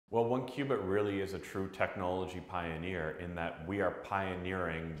Well, one qubit really is a true technology pioneer in that we are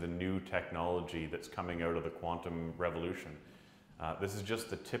pioneering the new technology that's coming out of the quantum revolution. This is just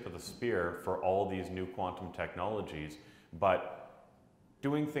the tip of the spear for all these new quantum technologies, but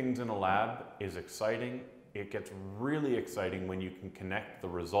doing things in a lab is exciting. It gets really exciting when you can connect the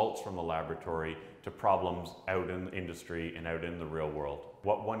results from the laboratory to problems out in the industry and out in the real world.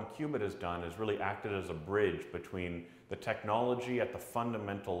 What one qubit has done is really acted as a bridge between the technology at the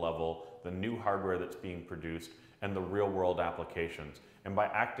fundamental level, the new hardware that's being produced, and the real world applications. And by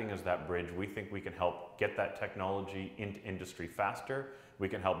acting as that bridge, we think we can help get that technology into industry faster. We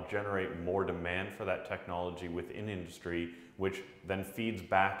can help generate more demand for that technology within industry, which then feeds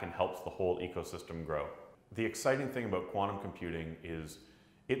back and helps the whole ecosystem grow. The exciting thing about quantum computing is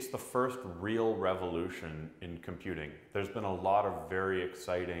it's the first real revolution in computing. There's been a lot of very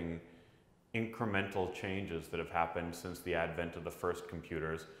exciting incremental changes that have happened since the advent of the first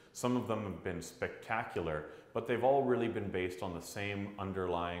computers. Some of them have been spectacular, but they've all really been based on the same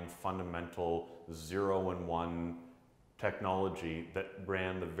underlying fundamental 0 and 1 technology that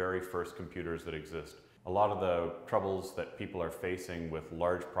ran the very first computers that exist. A lot of the troubles that people are facing with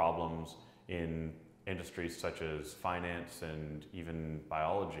large problems in industries such as finance and even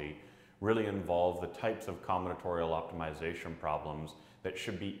biology really involve the types of combinatorial optimization problems that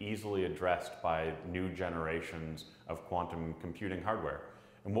should be easily addressed by new generations of quantum computing hardware.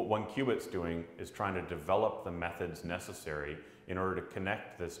 And what one qubit's doing is trying to develop the methods necessary in order to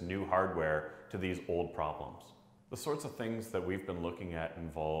connect this new hardware to these old problems. The sorts of things that we've been looking at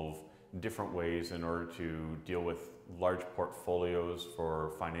involve different ways in order to deal with large portfolios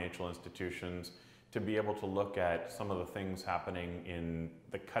for financial institutions, to be able to look at some of the things happening in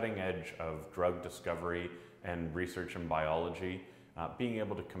the cutting edge of drug discovery and research in biology, being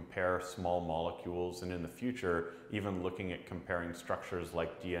able to compare small molecules, and in the future, even looking at comparing structures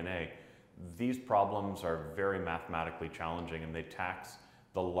like DNA. These problems are very mathematically challenging, and they tax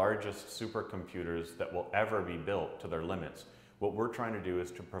the largest supercomputers that will ever be built to their limits. What we're trying to do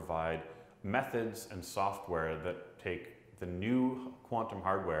is to provide methods and software that take the new quantum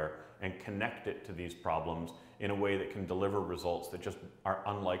hardware and connect it to these problems in a way that can deliver results that just are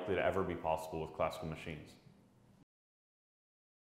unlikely to ever be possible with classical machines.